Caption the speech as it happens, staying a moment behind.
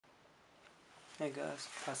Hey guys,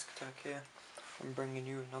 Plastic Attack here. I'm bringing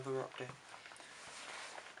you another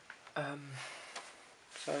update.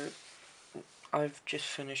 So I've just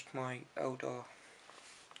finished my Eldar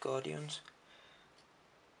Guardians.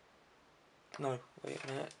 No, wait a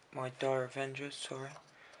minute, my Dire Avengers, sorry.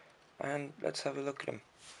 And let's have a look at them.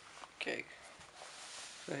 Okay,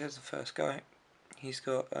 so here's the first guy. He's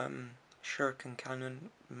got shuriken cannon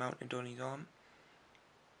mounted on his arm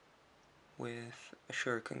with a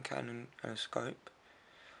shuriken cannon and a scope.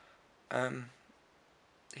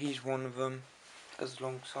 He's one of them, as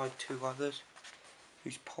alongside two others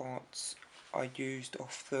whose parts I used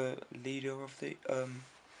off the leader of the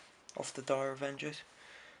Dire Avengers.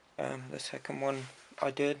 The second one I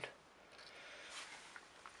did,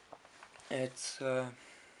 it's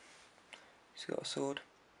he's got a sword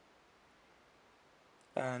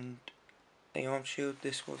and the arm shield.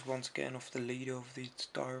 This was once again off the leader of the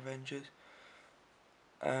Dire Avengers.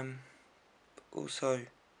 Also,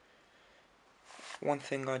 one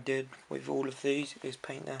thing I did with all of these is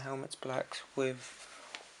paint their helmets black with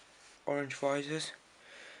orange visors.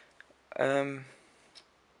 We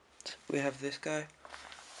have this guy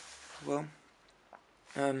as well,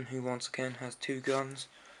 who once again has two guns,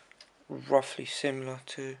 roughly similar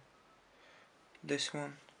to this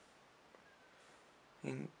one.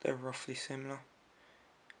 They're roughly similar.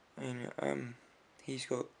 He's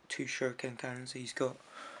got two shuriken cannons. He's got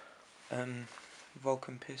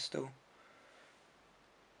Vulcan pistol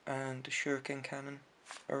and a shuriken cannon.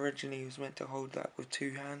 Originally he was meant to hold that with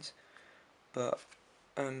two hands, but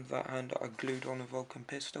that hand I glued on a Vulcan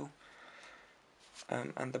pistol.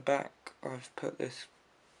 And the back I've put this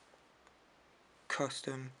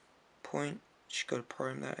custom point. Just got to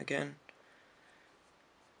prime that again.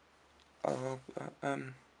 But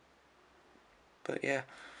yeah.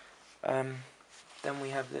 Then we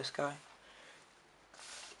have this guy.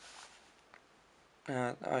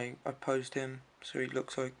 I posed him so he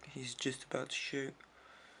looks like he's just about to shoot.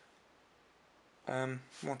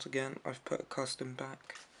 Once again I've put a custom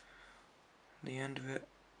back at the end of it.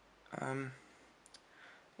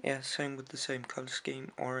 Yeah, same with the same colour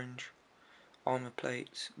scheme, orange armour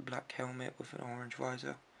plates, black helmet with an orange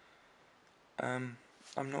visor. I'm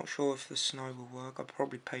not sure if the snow will work. I'll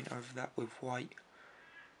probably paint over that with white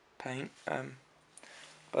paint.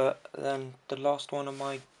 But then the last one of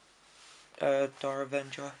my Dire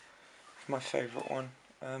Avenger, my favourite one.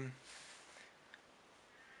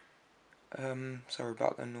 Sorry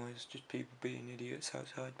about the noise, just people being idiots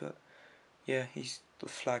outside, but yeah, he's the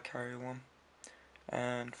flag carrier one.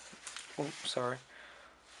 And for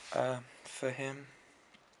him,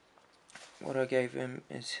 what I gave him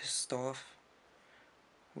is his staff,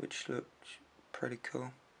 which looked pretty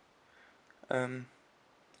cool, and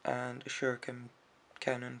a shuriken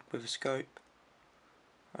cannon with a scope,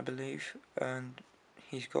 I believe, and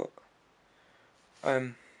he's got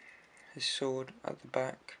his sword at the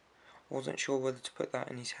back. I wasn't sure whether to put that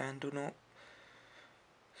in his hand or not,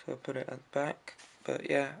 so I put it at the back. But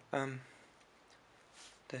yeah,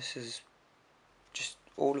 this is just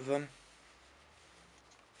all of them,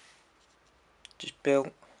 just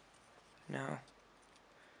built now.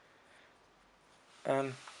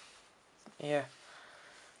 Yeah.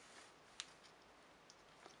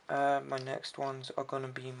 My next ones are gonna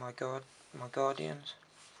be my Guardians.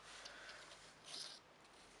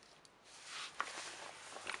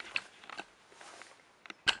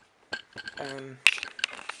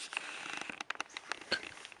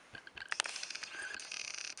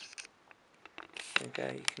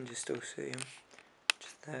 Okay, you can just still see them,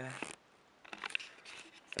 just there.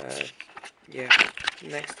 Yeah,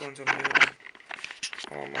 next ones I'm building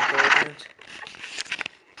are my Guardians.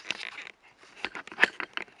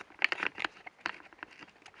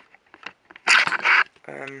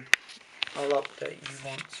 I'll update you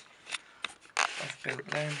once I've built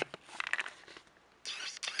them.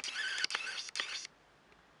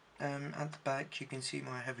 At the back you can see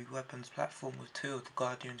my heavy weapons platform with two of the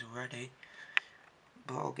Guardians already,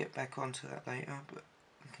 but I'll get back onto that later, but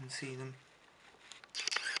you can see them.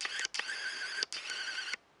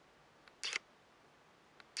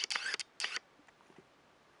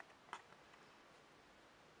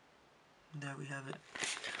 There we have it.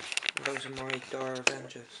 Those are my Dire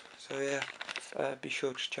Avengers. So yeah, be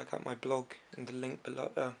sure to check out my blog in the link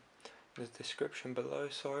below, the description below,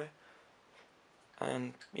 sorry.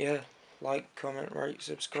 And yeah, like, comment, rate,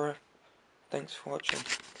 subscribe. Thanks for watching.